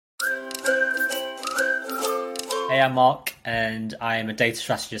Hey, I'm Mark, and I am a data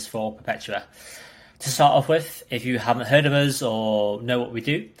strategist for Perpetua. To start off with, if you haven't heard of us or know what we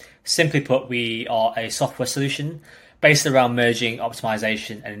do, simply put, we are a software solution based around merging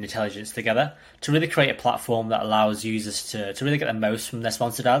optimization and intelligence together to really create a platform that allows users to really get the most from their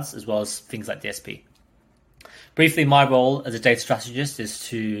sponsored ads, as well as things like DSP. Briefly, my role as a data strategist is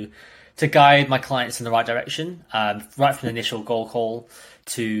to guide my clients in the right direction, right from the initial goal call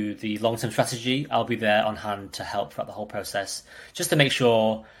to the long-term strategy. I'll be there on hand to help throughout the whole process, just to make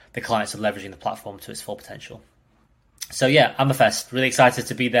sure the clients are leveraging the platform to its full potential. So yeah, I'm Amafest, really excited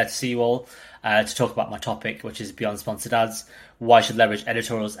to be there to see you all, to talk about my topic, which is beyond sponsored ads, why I should leverage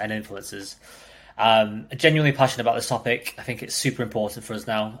editorials and influencers. Genuinely passionate about this topic. I think it's super important for us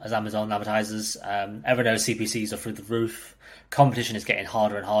now as Amazon advertisers. Everyone knows CPCs are through the roof. Competition is getting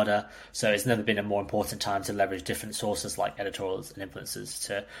harder and harder, so it's never been a more important time to leverage different sources like editorials and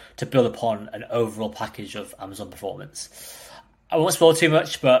influencers to build upon an overall package of Amazon performance. I won't spoil too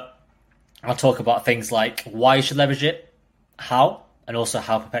much, but I'll talk about things like why you should leverage it, how, and also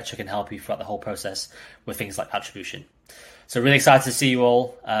how Perpetua can help you throughout the whole process with things like attribution. So really excited to see you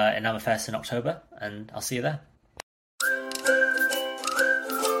all in Amafest in October, and I'll see you there.